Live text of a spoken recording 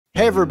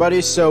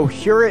everybody, so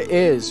here it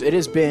is. It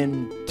has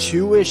been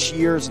 2-ish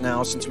years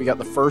now since we got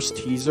the first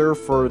teaser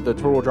for the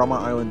Total Drama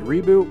Island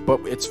reboot, but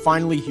it's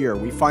finally here.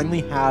 We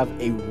finally have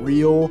a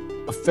real,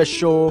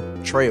 official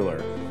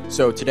trailer.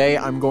 So today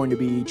I'm going to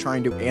be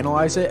trying to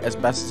analyze it as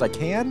best as I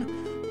can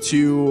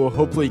to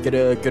hopefully get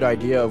a good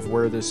idea of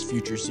where this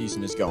future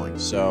season is going.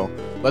 So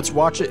let's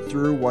watch it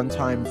through one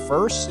time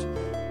first,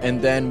 and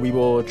then we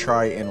will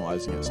try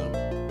analyzing it some.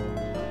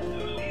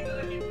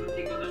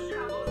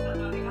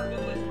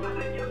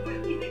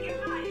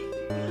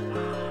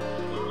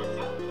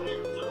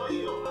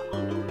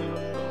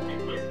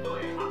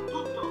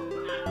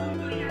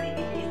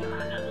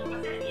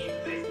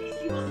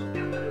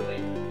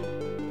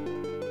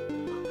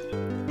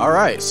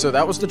 Alright, so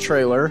that was the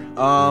trailer.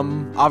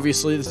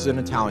 Obviously this is in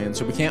Italian,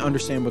 so we can't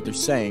understand what they're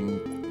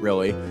saying,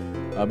 really.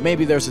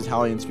 Maybe there's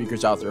Italian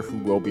speakers out there who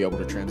will be able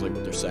to translate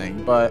what they're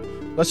saying, but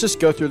let's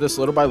just go through this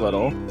little by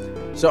little.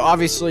 So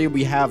obviously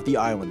we have the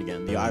island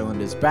again. The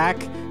island is back.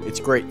 It's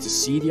great to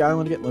see the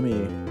island again. Let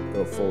me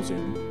go full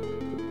zoom.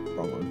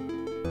 Wrong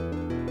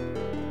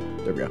one.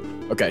 There we go.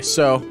 Okay,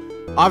 so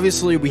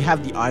obviously we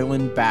have the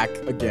island back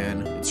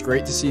again. It's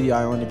great to see the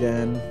island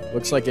again.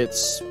 Looks like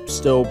it's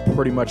still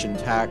pretty much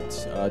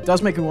intact. It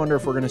does make me wonder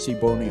if we're going to see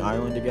Boney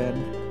Island again.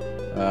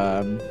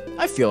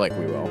 I feel like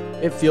we will.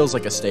 It feels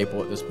like a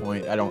staple at this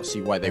point. I don't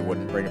see why they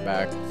wouldn't bring it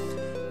back.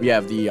 We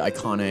have the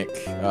iconic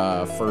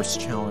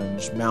first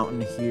challenge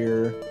mountain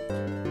here.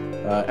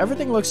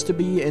 Everything looks to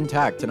be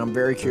intact, and I'm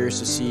very curious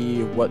to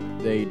see what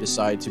they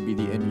decide to be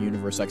the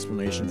in-universe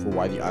explanation for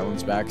why the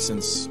island's back,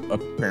 since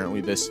apparently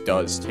this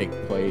does take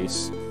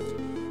place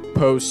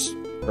post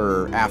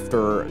or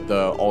after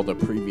all the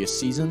previous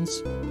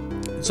seasons.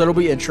 So it'll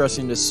be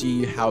interesting to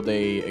see how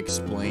they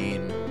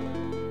explain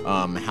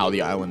how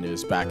the island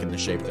is back in the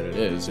shape that it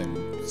is, and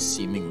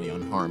seemingly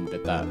unharmed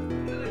at that.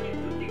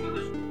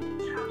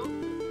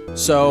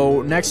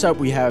 So next up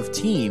we have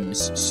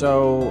teams.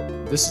 So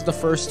this is the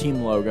first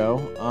team logo.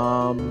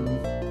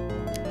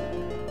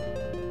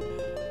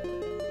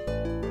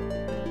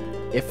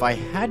 If I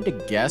had to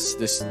guess,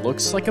 this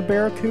looks like a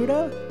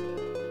Barracuda,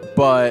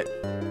 but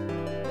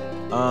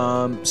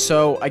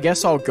so I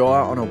guess I'll go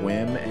out on a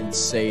whim and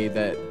say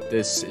that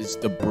this is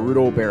the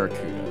Brutal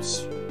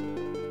Barracudas.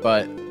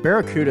 But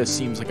Barracuda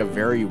seems like a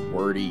very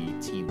wordy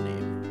team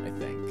name, I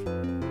think.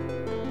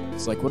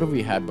 It's like, what have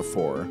we had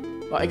before?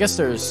 Well, I guess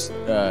there's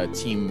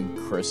Team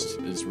Chris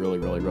is really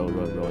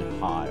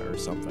hot or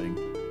something.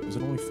 Was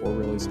it only 4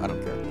 reallys? I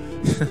don't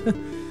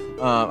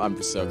care. I'm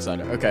just so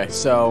excited. Okay,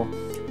 so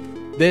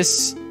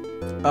this,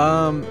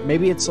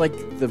 maybe it's like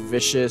the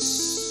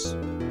Vicious.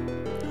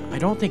 I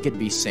don't think it'd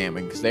be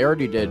Salmon, because they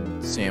already did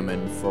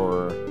Salmon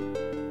for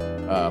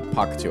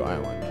Pakatu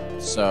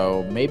Island.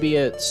 So maybe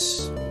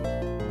it's,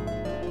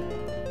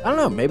 I don't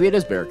know, maybe it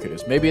is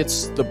Barracudas. Maybe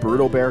it's the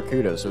Brutal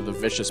Barracudas or the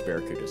Vicious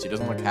Barracudas. He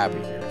doesn't look happy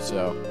here,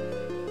 so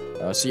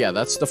yeah,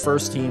 that's the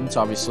first team. It's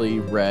obviously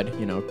red,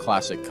 you know,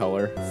 classic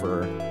color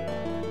for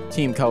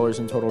team colors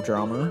in Total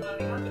Drama.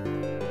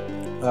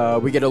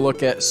 We get a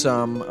look at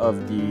some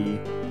of the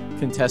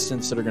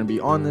contestants that are going to be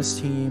on this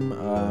team.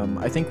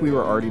 I think we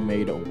were already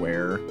made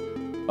aware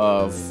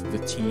of the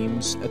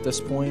teams at this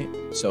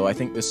point. So I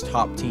think this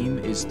top team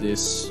is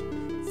this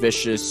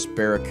Vicious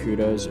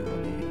Barracudas.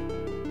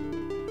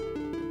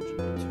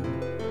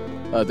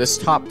 This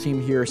top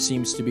team here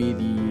seems to be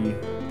the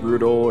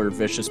Brutal or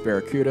Vicious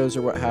Barracudas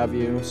or what have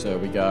you. So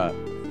we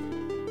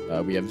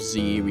have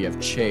Z, we have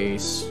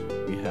Chase,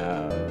 we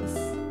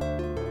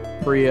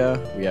have Priya,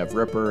 we have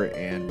Ripper,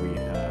 and we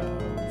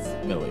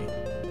have Millie,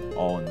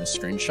 all in this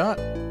screenshot.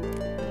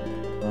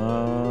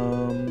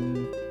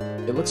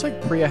 It looks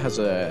like Priya has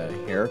a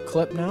hair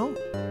clip now.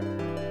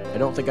 I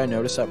don't think I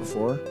noticed that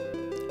before.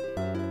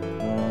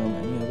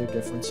 Any other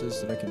differences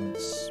that I can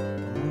spot?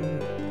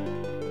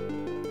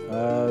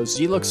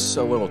 Z looks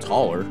a little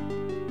taller,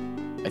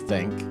 I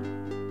think.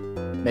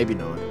 Maybe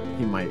not.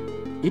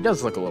 He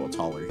does look a little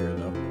taller here,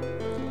 though.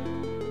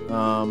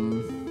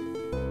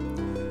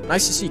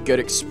 Nice to see good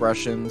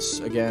expressions,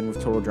 again, with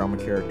Total Drama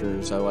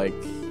characters. I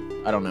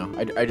don't know.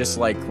 I just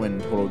like when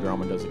Total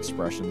Drama does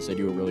expressions. They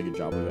do a really good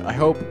job of it. I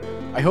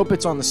hope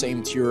it's on the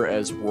same tier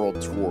as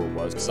World Tour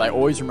was, because I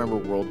always remember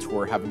World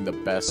Tour having the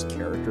best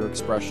character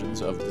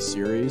expressions of the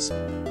series,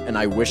 and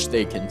I wish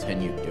they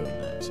continued doing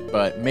that.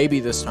 But maybe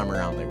this time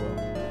around they will.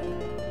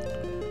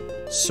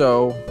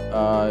 So,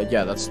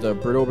 yeah, that's the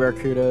Brutal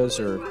Barracudas,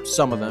 or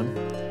some of them.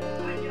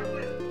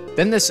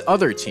 Then this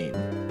other team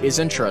is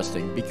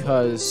interesting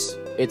because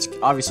it's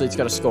got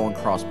a skull and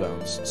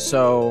crossbones.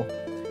 So,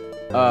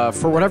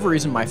 for whatever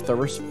reason, my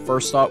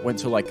first thought went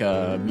to like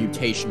a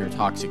mutation or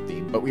toxic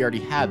theme, but we already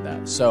had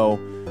that. So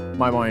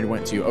my mind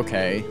went to,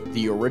 okay,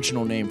 the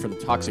original name for the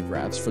toxic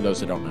rats, for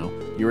those that don't know,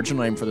 the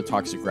original name for the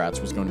toxic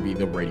rats was going to be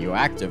the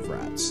radioactive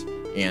rats.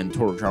 And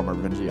Total Drama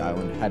Revenge of the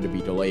Island had to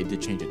be delayed to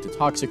change it to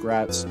Toxic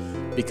Rats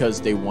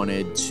because they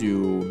wanted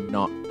to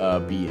not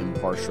be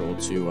impartial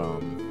to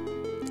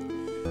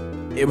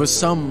it was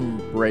some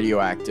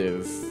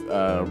radioactive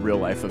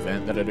real-life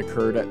event that had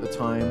occurred at the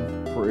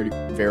time,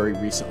 very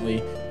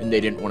recently, and they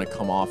didn't want to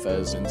come off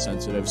as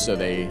insensitive, so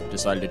they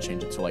decided to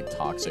change it to, like,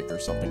 toxic or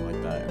something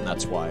like that, and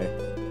that's why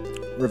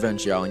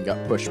Revenge Yelling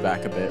got pushed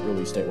back a bit,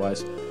 release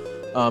date-wise.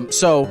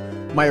 So,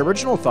 my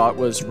original thought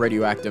was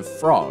radioactive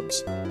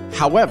frogs.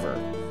 However,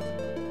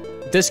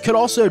 this could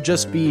also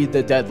just be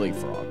the deadly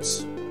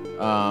frogs.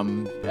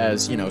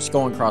 As, you know,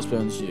 skull and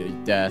crossbones,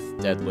 death,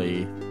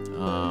 deadly,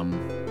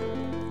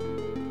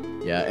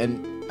 yeah,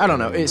 and I don't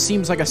know, it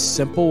seems like a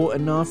simple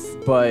enough,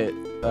 but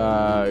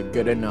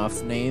good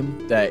enough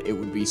name that it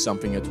would be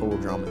something a Total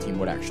Drama team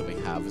would actually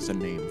have as a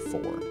name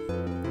for.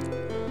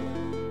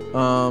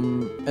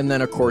 And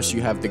then, of course,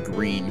 you have the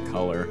green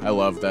color. I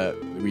love that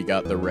we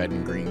got the red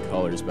and green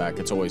colors back.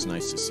 It's always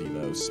nice to see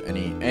those.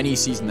 Any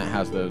season that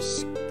has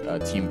those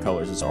team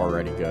colors is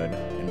already good,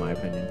 in my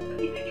opinion.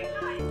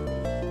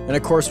 And,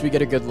 of course, we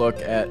get a good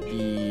look at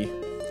the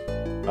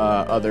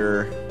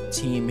other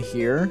team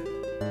here.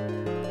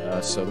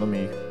 So let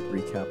me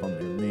recap on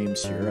their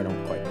names here. I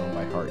don't quite know them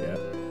by heart yet.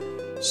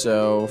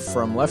 So,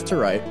 from left to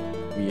right,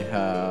 we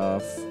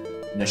have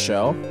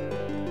Nichelle.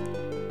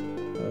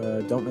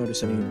 Don't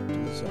notice any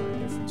design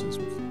differences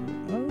with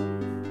her.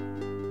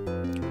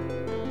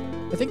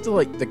 I think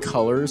the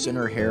colors in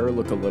her hair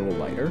look a little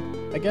lighter,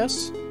 I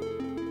guess.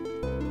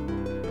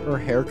 Her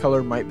hair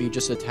color might be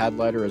just a tad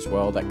lighter as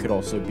well. That could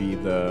also be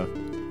the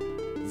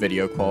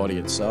video quality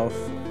itself.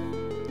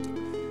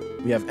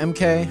 We have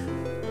MK.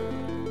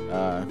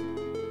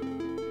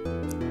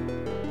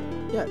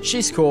 Yeah,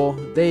 she's cool.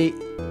 They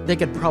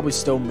could probably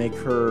still make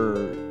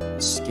her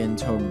skin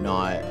tone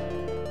not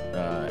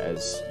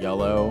as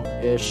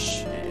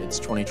yellow-ish. It's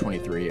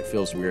 2023. It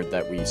feels weird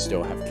that we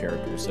still have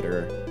characters that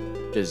are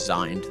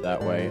designed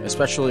that way,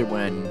 especially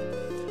when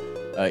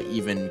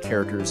even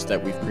characters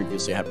that we've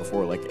previously had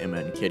before, like Emma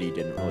and Kitty,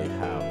 didn't really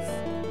have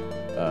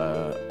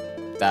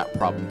that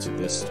problem to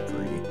this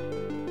degree.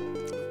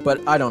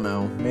 But I don't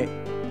know.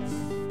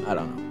 I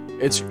don't know.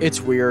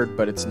 It's weird,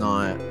 but it's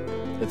not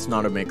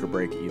a make or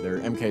break either.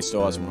 MK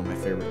still has one of my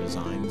favorite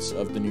designs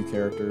of the new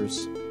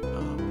characters.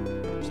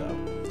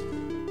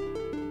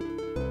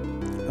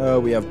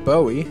 We have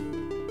Bowie.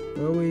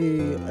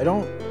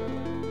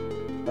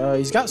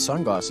 He's got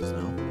sunglasses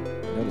now.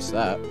 Notice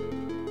that.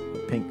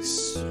 Pink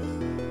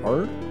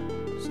heart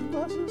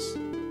sunglasses?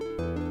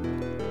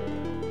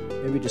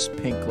 Maybe just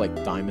pink, like,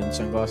 diamond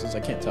sunglasses?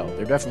 I can't tell.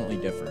 They're definitely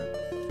different.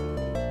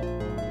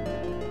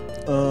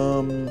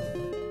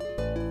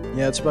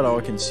 Yeah, that's about all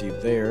I can see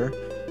there.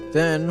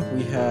 Then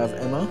we have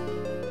Emma.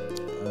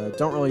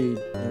 Don't really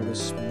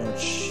notice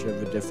much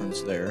of a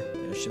difference there.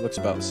 Yeah, she looks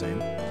about the same.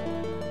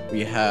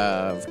 We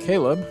have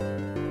Caleb.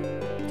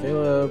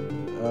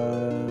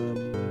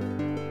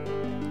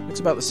 Looks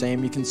about the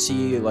same. You can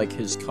see, like,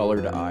 his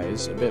colored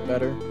eyes a bit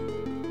better.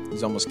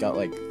 He's almost got,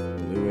 like,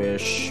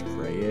 bluish,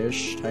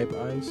 grayish type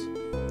eyes.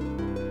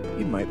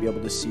 You might be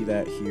able to see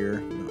that here.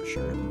 I'm not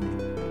sure.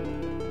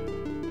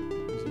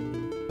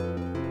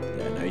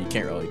 Yeah, no, you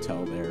can't really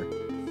tell there.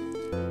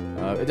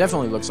 It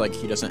definitely looks like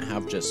he doesn't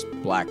have just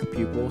black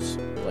pupils,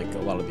 like a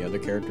lot of the other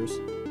characters.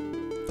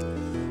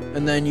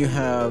 And then you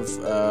have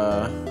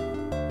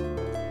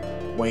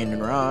Wayne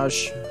and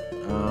Raj.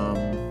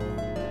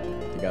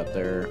 They got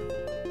their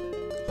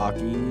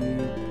hockey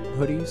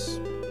hoodies.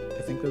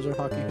 I think those are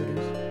hockey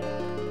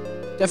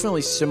hoodies.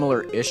 Definitely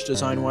similar-ish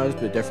design-wise,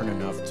 but different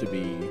enough to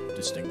be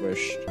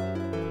distinguished.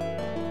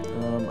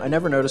 I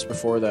never noticed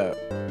before that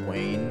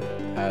Wayne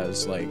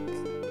has, like,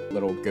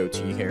 little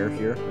goatee hair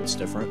here. It's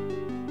different.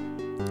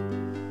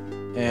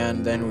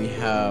 And then we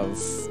have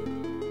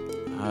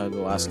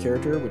the last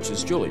character, which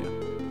is Julia.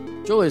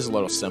 Julia's a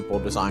little simple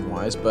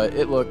design-wise, but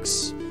it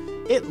looks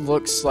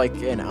like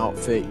an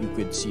outfit you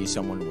could see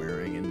someone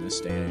wearing in this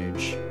day and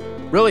age.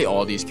 Really,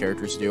 all these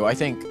characters do. I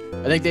think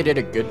they did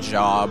a good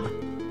job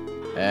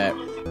at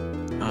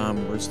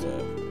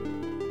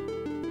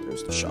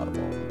there's the shot of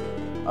all of them.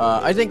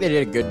 I think they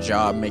did a good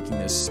job making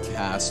this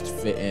cast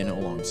fit in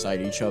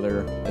alongside each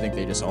other. I think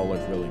they just all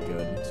look really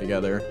good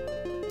together.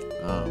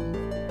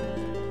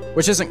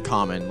 Which isn't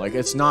common. Like,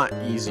 it's not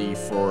easy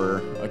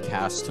for a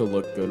cast to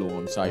look good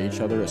alongside each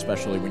other,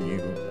 especially when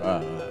you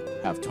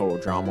have Total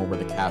Drama where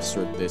the casts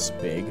are this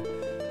big.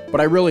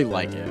 But I really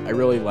like it. I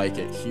really like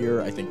it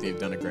here. I think they've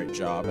done a great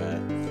job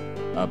at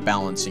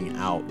balancing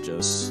out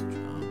just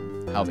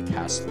how the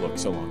cast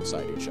looks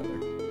alongside each other.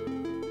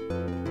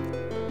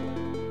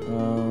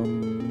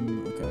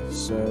 Okay,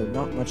 so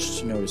not much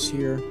to notice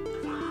here.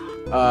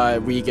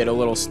 We get a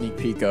little sneak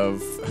peek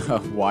of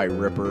why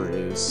Ripper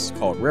is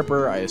called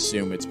Ripper. I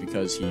assume it's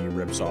because he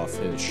rips off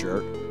his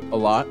shirt a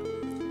lot.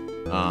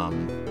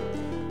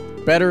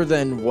 Better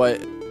than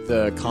what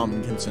the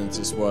common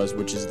consensus was,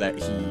 which is that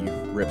he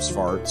rips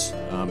farts.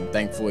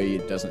 Thankfully,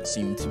 it doesn't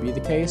seem to be the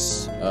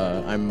case.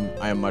 I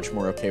am much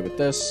more okay with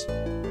this.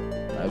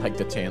 I like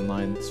the tan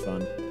line. It's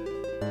fun.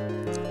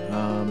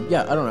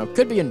 Yeah, I don't know.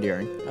 Could be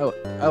endearing.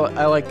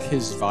 I like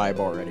his vibe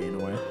already in a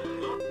way.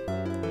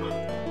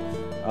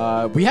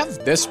 We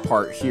have this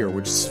part here,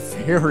 which is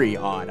very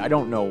odd. I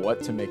don't know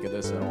what to make of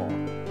this at all.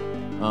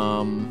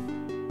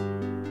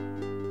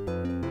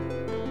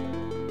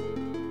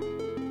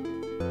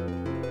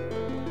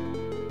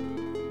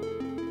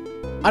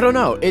 I don't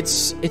know.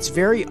 It's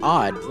very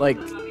odd. Like,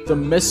 the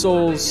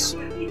missiles...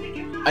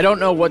 I don't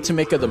know what to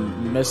make of the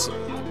missile.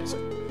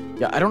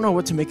 Yeah, I don't know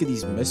what to make of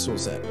these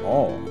missiles at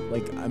all.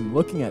 Like, I'm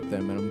looking at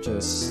them and I'm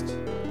just...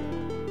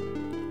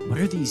 What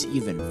are these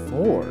even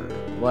for?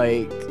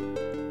 Like,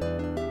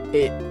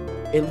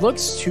 it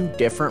looks too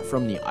different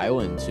from the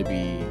island to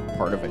be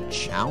part of a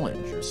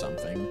challenge or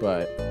something,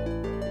 but...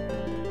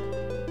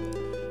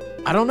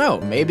 I don't know.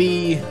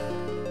 Maybe...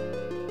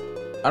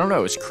 I don't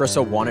know. Is Chris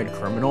a wanted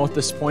criminal at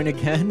this point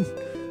again?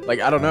 Like,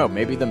 I don't know.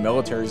 Maybe the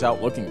military's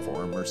out looking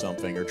for him or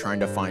something, or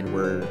trying to find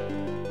where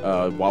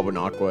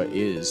Wabanakwa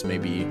is.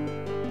 Maybe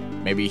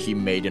he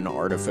made an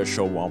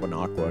artificial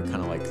Wabanakwa,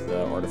 kind of like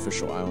the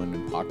artificial island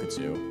in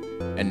Pakatu,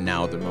 and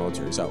now the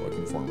military's out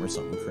looking for him or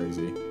something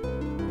crazy.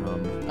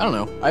 I don't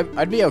know.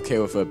 I'd be okay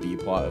with a B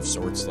plot of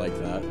sorts like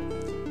that.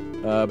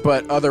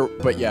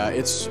 But yeah,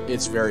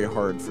 it's very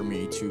hard for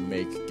me to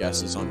make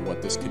guesses on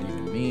what this could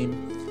even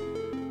mean.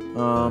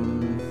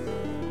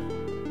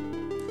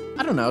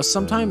 I don't know,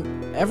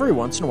 every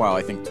once in a while,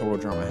 I think Total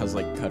Drama has,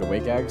 like, cutaway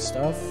gag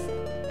stuff,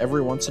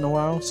 every once in a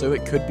while, so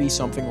it could be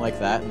something like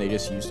that, and they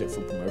just used it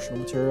for promotional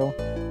material,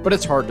 but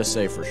it's hard to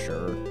say for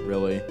sure,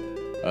 really.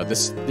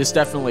 This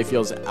definitely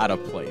feels out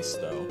of place,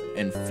 though,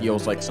 and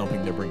feels like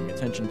something they're bringing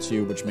attention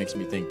to, which makes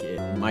me think it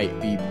might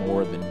be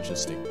more than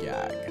just a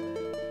gag,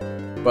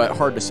 but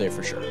hard to say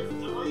for sure.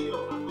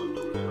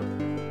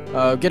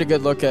 Get a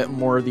good look at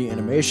more of the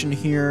animation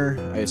here.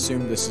 I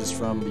assume this is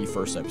from the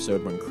first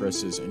episode when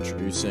Chris is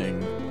introducing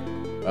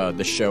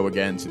the show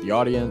again to the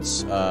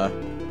audience. I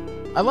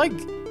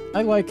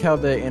like how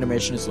the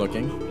animation is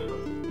looking.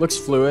 Looks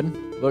fluid.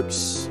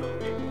 Looks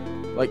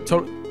like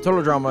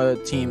Total Drama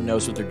team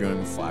knows what they're doing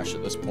with Flash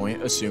at this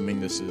point,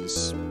 assuming this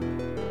is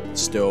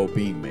still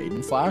being made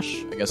in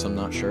Flash. I guess I'm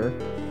not sure.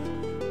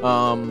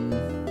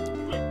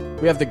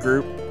 We have the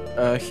group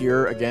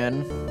here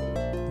again.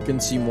 You can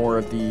see more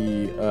of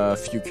the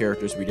few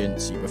characters we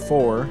didn't see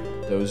before,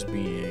 those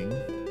being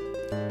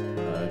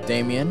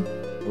Damien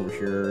over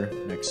here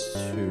next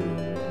to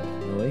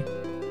Millie.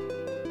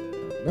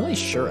 Millie's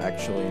shirt,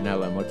 actually, now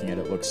that I'm looking at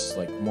it, looks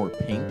like more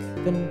pink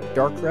than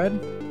dark red,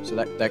 so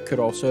that could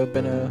also have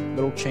been a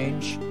little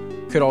change.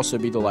 Could also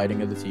be the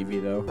lighting of the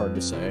TV, though, hard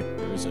to say.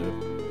 There's a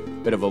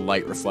bit of a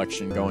light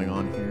reflection going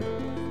on here.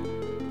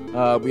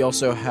 We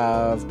also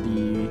have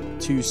the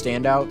two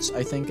standouts,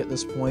 I think, at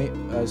this point,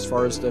 as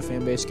far as the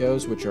fanbase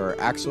goes, which are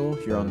Axel,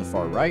 here on the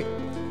far right,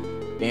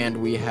 and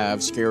we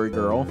have Scary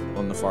Girl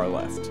on the far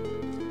left.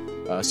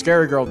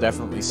 Scary Girl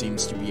definitely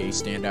seems to be a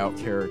standout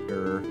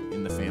character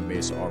in the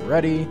fanbase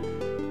already,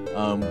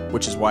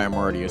 which is why I'm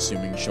already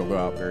assuming she'll go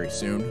out very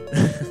soon,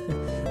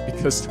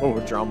 because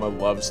Total Drama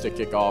loves to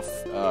kick off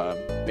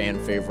fan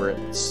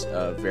favorites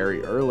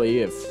very early,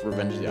 if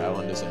Revenge of the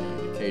Island is any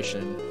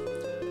indication.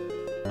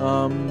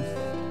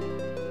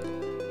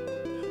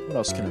 What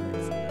else can I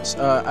make from this?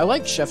 I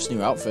like Chef's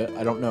new outfit.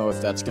 I don't know if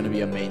that's going to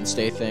be a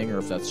mainstay thing or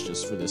if that's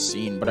just for this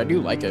scene, but I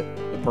do like it.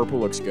 The purple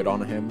looks good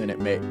on him,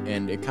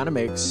 and it kind of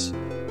makes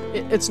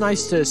it's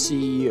nice to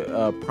see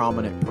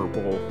prominent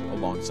purple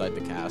alongside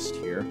the cast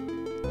here.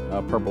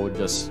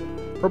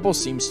 Purple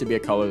seems to be a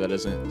color that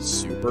isn't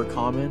super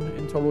common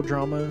in Total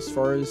Drama as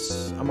far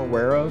as I'm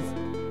aware of,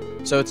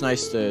 so it's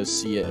nice to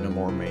see it in a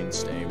more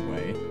mainstay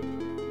way.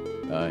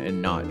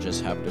 And not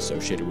just have it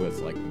associated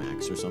with, like,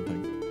 Max or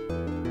something.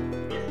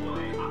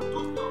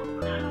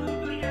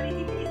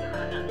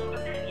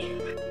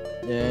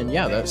 And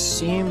yeah, that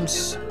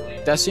seems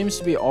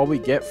to be all we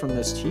get from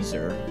this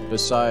teaser,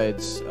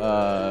 besides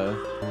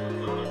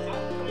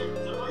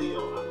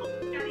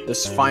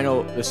this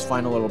final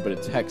little bit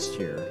of text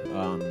here.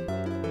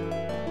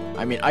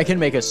 I mean, I can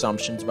make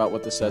assumptions about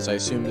what this says. I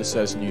assume this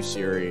says new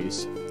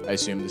series. I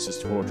assume this is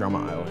Total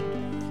Drama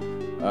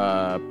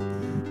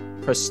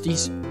Island.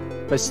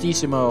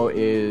 Prestissimo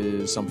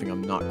is something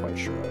I'm not quite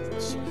sure of.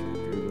 Let's see here.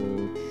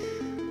 Google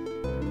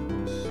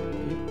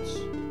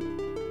Translate.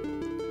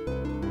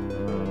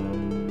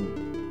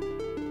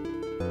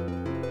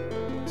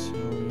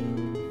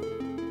 Italian.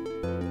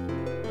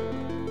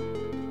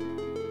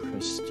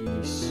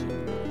 Prestissimo.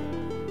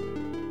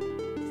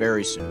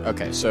 Very soon.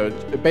 Okay, so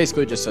it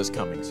basically just says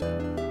coming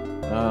soon.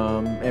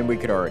 And we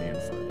could already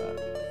infer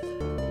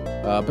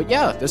that. But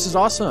yeah, this is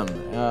awesome.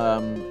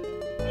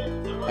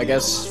 I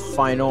guess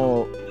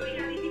final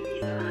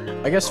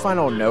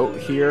note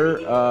here,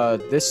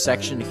 this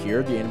section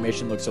here, the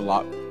animation looks a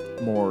lot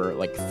more,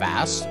 like,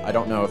 fast. I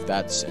don't know if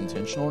that's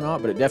intentional or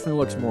not, but it definitely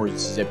looks more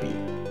zippy.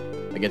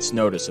 Like, it's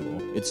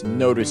noticeable. It's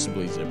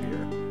noticeably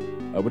zippier,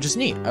 which is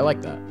neat. I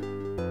like that.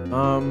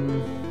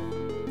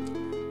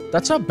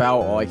 That's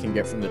about all I can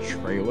get from the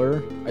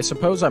trailer. I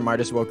suppose I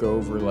might as well go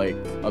over, like,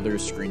 other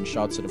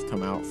screenshots that have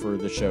come out for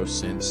the show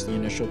since the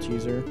initial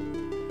teaser.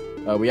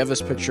 We have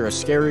this picture of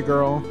Scary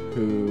Girl,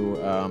 who,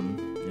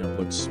 you know,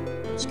 looks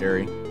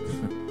scary.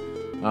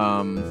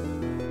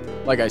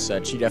 Like I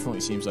said, she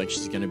definitely seems like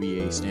she's going to be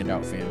a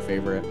standout fan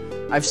favorite.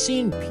 I've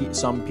seen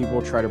some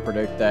people try to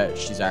predict that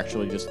she's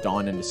actually just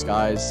Dawn in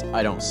disguise.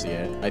 I don't see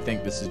it. I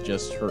think this is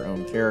just her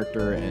own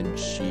character, and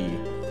she...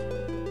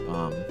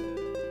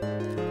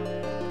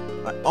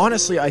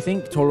 honestly, I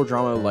think Total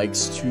Drama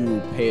likes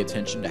to pay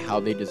attention to how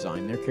they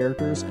design their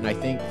characters, and I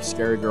think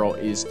Scary Girl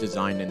is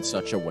designed in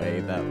such a way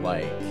that,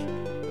 like,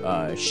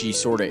 she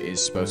sort of is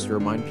supposed to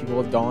remind people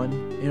of Dawn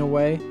in a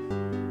way.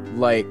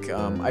 Like,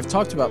 I've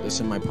talked about this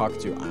in my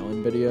Pocket 2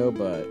 Island video,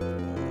 but...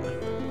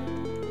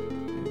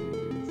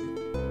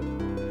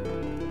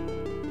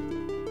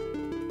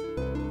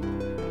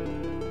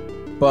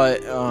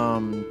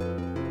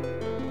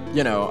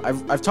 you know,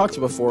 I've talked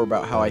before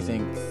about how I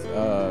think,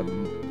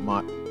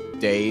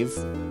 Dave,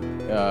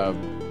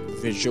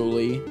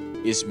 visually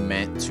is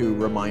meant to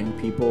remind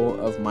people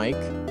of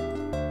Mike,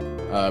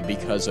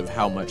 because of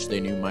how much they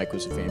knew Mike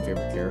was a fan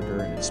favorite character,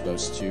 and it's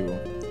supposed to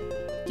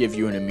give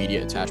you an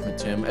immediate attachment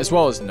to him, as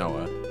well as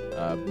Noah.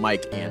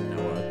 Mike and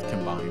Noah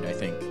combined, I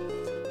think.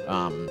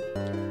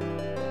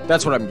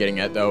 That's what I'm getting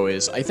at, though,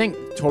 is I think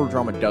Total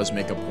Drama does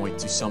make a point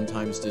to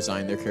sometimes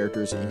design their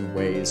characters in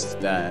ways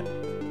that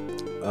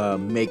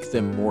make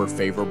them more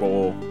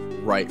favorable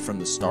right from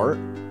the start.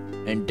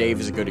 And Dave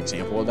is a good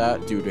example of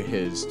that, due to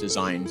his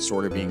design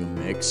sort of being a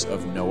mix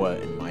of Noah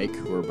and Mike,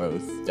 who are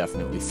both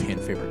definitely fan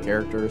favorite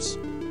characters.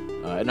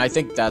 And I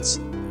think that's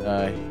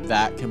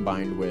that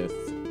combined with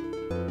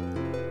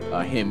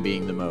him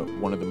being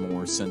one of the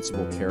more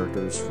sensible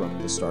characters from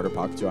the start of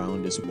Pocket 2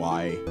 Island is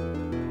why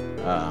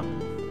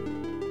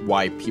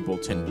people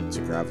tended to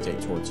gravitate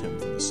towards him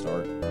from the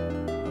start,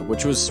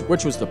 which was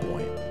the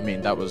point. I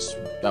mean, that was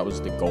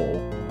the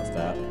goal of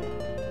that,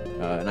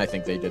 and I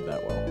think they did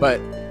that well. But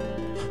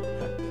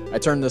I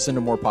turned this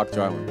into more Pocket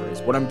 2 Island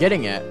praise. What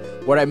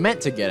I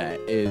meant to get at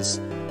is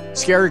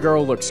Scary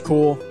Girl looks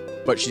cool,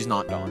 but she's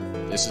not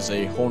Dawn. This is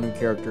a whole new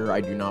character.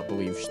 I do not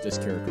believe this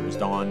character is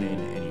Dawn in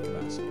any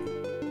capacity.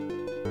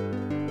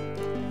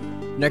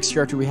 Next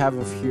character we have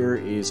here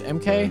is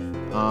MK.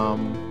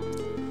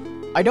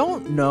 I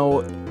don't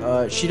know.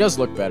 She does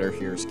look better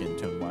here skin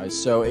tone wise,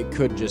 so it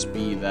could just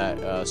be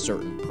that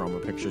certain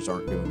promo pictures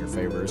aren't doing her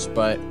favors,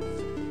 but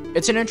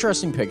it's an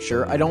interesting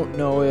picture. I don't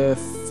know if...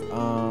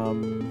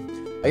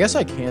 I guess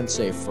I can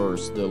say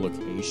first the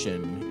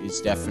location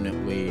is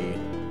definitely...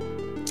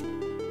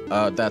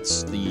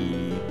 that's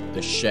the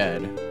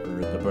shed,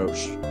 or the boat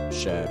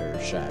shed, or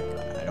shack.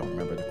 I don't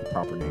remember the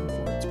proper name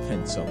for it. It's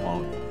been so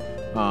long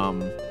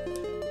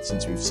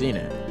since we've seen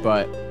it.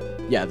 But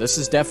yeah, this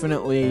is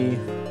definitely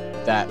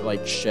that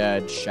like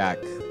shed, shack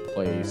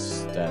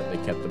place that they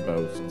kept the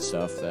boats and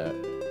stuff that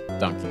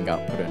Duncan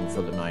got put in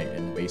for the night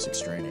in basic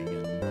training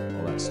and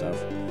all that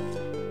stuff.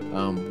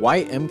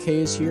 Why MK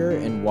is here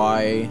and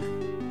why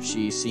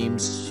she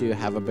seems to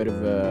have a bit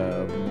of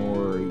a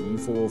more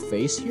evil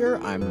face here,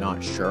 I'm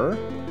not sure.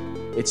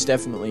 It's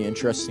definitely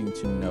interesting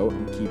to note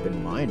and keep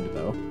in mind,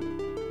 though.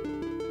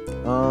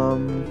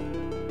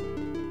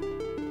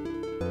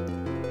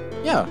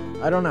 Yeah,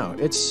 I don't know.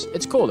 It's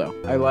cool, though.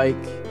 I like...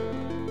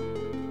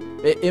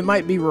 It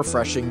might be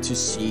refreshing to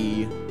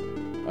see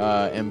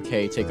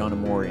MK take on a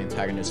more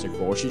antagonistic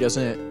role. She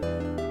doesn't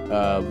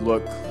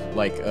look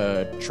like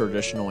a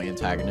traditional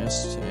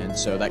antagonist, and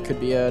so that could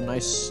be a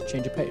nice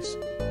change of pace.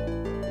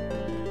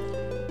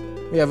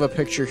 We have a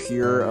picture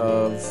here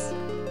of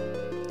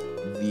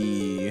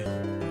the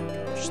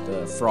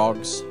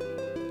frogs.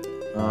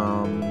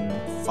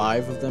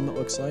 5 of them, it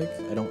looks like.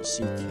 I don't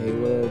see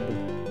Caleb,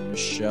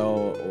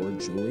 Michelle, or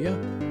Julia.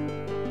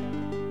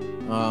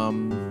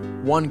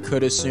 One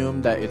could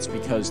assume that it's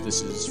because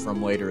this is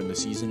from later in the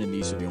season and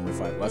these are the only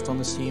 5 left on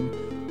this team.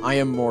 I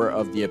am more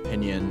of the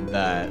opinion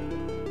that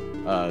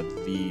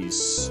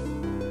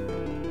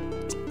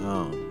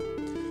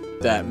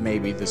that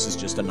maybe this is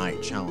just a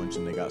night challenge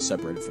and they got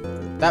separated from the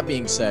group. That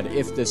being said,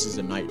 if this is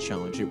a night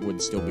challenge, it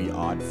would still be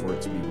odd for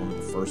it to be one of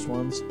the first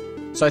ones.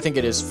 So I think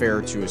it is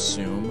fair to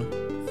assume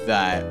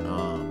that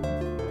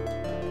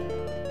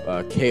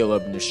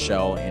Caleb,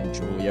 Nichelle, and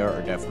Julia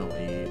are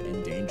definitely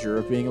in danger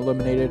of being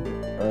eliminated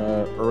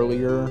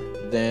earlier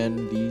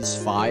than these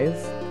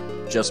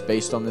 5, just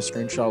based on the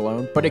screenshot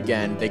alone. But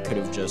again, they could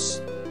have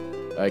just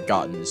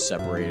gotten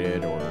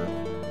separated or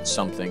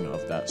something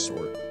of that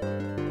sort.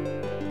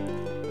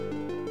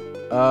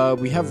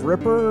 We have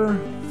Ripper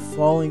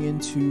falling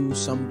into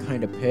some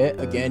kind of pit.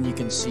 Again, you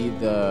can see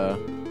the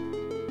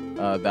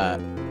that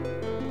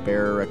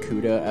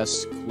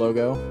Barracuda-esque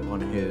logo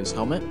on his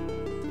helmet.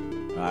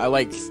 I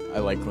like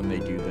when they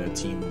do the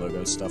team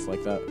logo stuff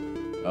like that.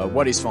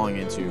 What he's falling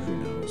into, who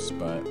knows?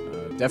 But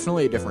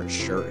definitely a different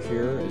shirt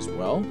here as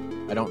well.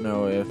 I don't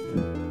know if...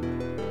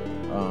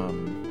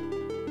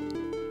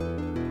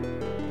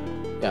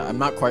 yeah, I'm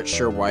not quite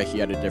sure why he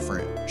had a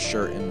different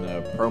shirt in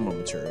the promo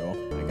material,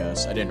 I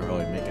guess. I didn't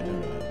really make a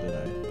note of that, did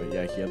I? But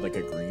yeah, he had like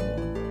a green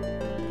one.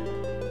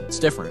 It's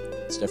different.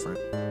 It's different.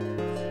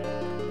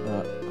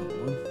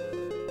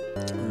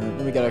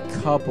 Then we got a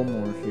couple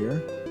more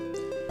here.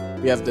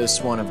 We have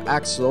this one of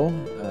Axel.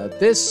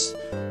 This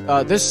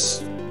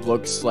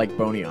looks like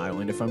Boney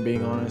Island, if I'm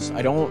being honest.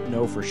 I don't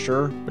know for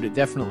sure, but it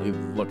definitely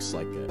looks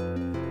like it.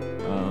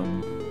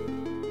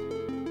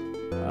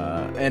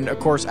 And of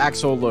course,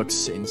 Axel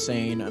looks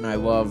insane, and I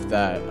love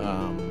that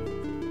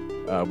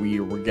we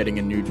were getting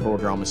a new Total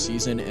Drama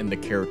season, and the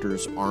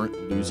characters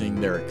aren't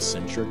losing their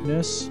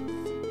eccentricness.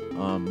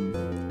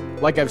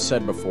 Like I've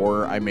said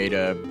before, I made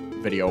a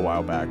video a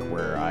while back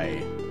where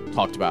I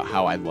talked about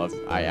how I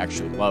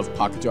actually love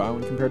Pakatu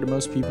Island compared to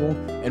most people,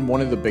 and one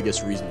of the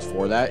biggest reasons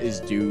for that is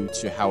due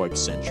to how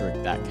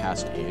eccentric that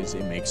cast is.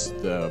 It makes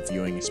the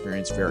viewing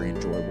experience very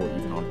enjoyable,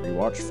 even on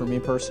rewatch for me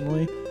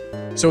personally.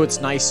 So it's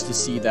nice to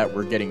see that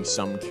we're getting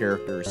some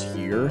characters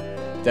here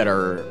that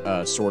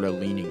are sort of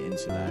leaning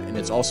into that, and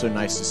it's also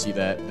nice to see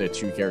that the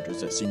two characters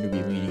that seem to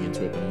be leaning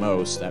into it the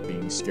most, that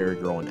being Scary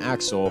Girl and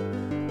Axel,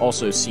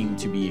 also seem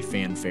to be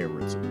fan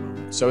favorites at the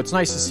moment. So it's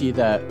nice to see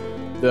that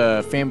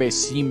the fanbase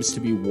seems to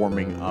be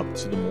warming up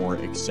to the more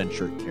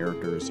eccentric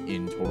characters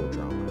in Total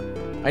Drama.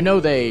 I know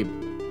the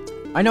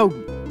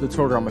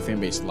Total Drama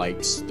fanbase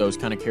likes those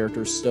kind of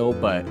characters still,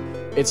 but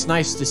it's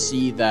nice to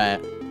see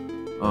that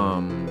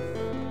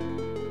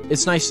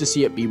it's nice to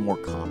see it be more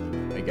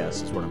common, I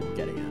guess is what I'm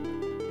getting at.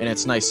 And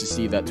it's nice to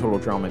see that Total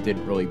Drama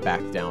didn't really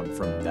back down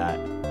from that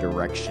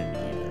direction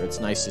either. It's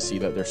nice to see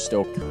that they're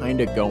still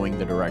kind of going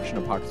the direction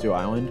of Pakatu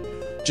Island,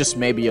 just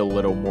maybe a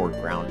little more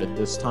grounded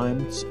this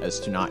time, as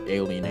to not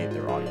alienate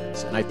their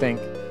audience. And I think,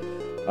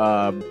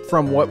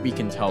 from what we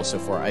can tell so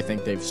far, I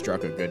think they've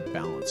struck a good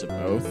balance of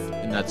both,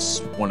 and that's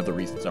one of the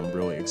reasons I'm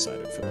really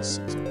excited for this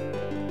season.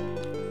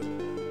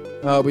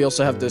 We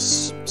also have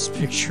this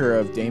picture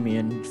of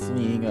Damien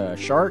fleeing a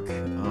shark.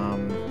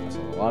 Has a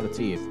lot of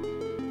teeth.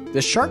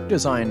 The shark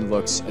design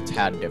looks a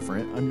tad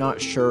different. I'm not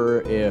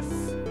sure if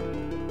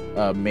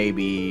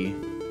maybe...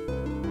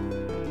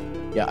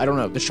 Yeah, I don't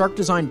know. The shark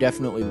design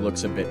definitely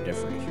looks a bit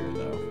different here,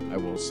 though, I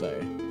will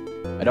say.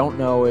 I don't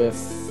know if...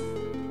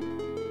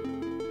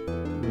 Let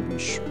me be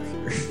sure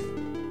here.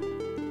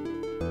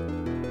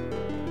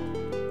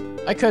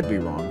 I could be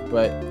wrong,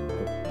 but...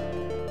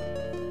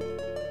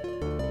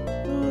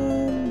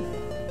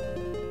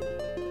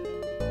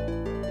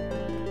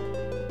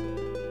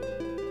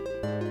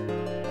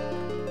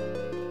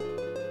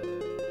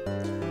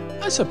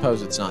 I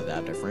suppose it's not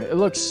that different. It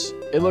looks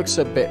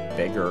a bit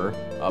bigger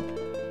up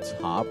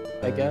top,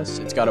 I guess.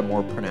 It's got a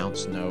more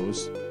pronounced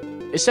nose.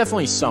 It's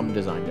definitely some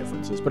design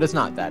differences, but it's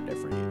not that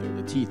different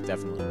either. The teeth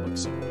definitely look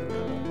similar now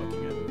that I'm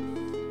looking at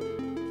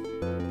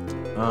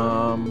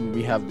them.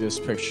 We have this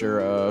picture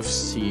of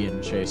C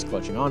and Chase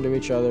clutching onto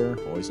each other.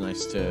 Always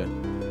nice to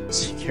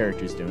see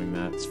characters doing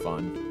that. It's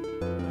fun.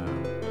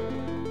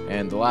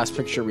 And the last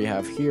picture we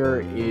have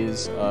here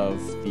is of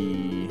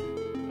the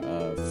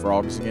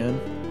frogs again.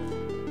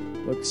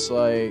 Looks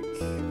like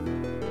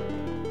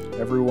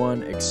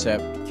everyone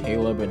except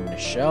Caleb and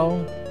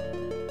Nichelle.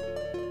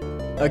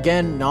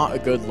 Again, not a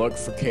good look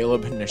for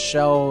Caleb and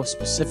Nichelle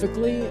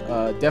specifically.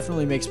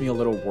 Definitely makes me a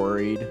little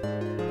worried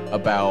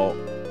about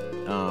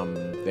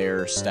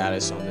their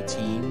status on the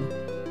team,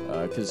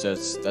 because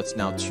that's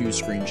now 2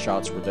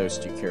 screenshots where those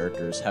 2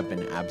 characters have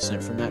been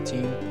absent from that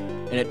team,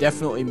 and it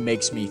definitely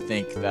makes me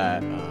think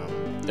that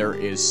there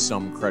is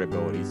some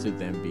credibility to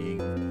them being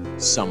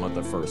some of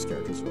the first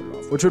characters voted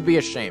off, which would be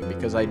a shame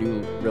because I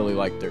do really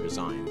like their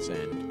designs,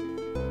 and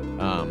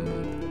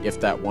if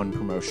that one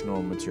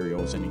promotional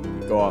material is anything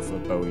to go off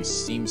of, Bowie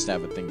seems to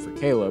have a thing for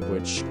Caleb,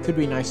 which could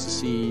be nice to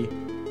see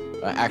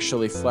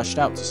actually fleshed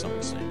out to some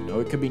extent. You know,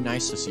 it could be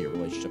nice to see a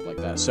relationship like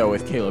that. So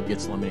if Caleb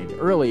gets eliminated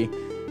early,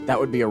 that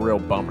would be a real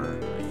bummer,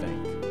 I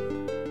think.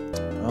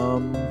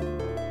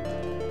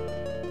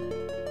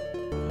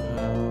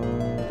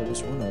 There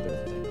was one other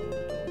thing I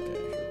wanted to look at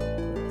here.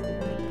 I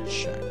wanted to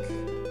check.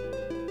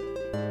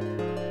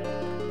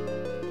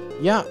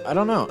 Yeah, I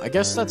don't know. I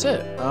guess that's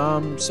it.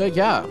 So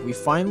yeah, we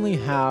finally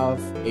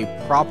have a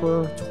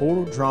proper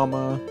Total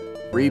Drama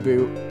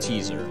reboot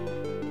teaser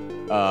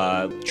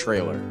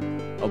trailer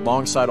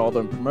alongside all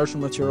the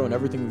promotional material and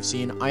everything we've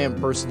seen. I am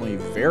personally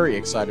very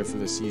excited for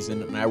this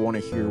season, and I want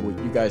to hear what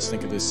you guys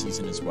think of this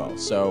season as well.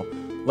 So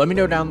let me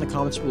know down in the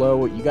comments below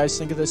what you guys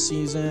think of this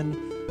season.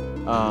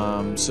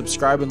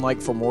 Subscribe and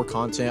like for more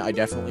content. I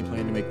definitely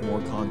plan to make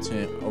more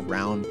content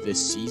around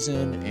this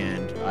season,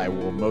 and I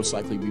will most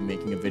likely be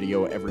making a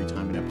video every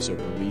time an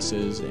episode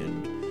releases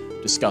and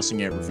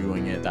discussing it,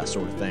 reviewing it, that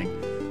sort of thing.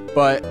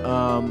 But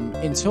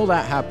until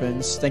that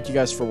happens, thank you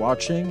guys for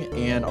watching,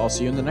 and I'll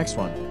see you in the next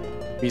one.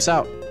 Peace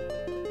out.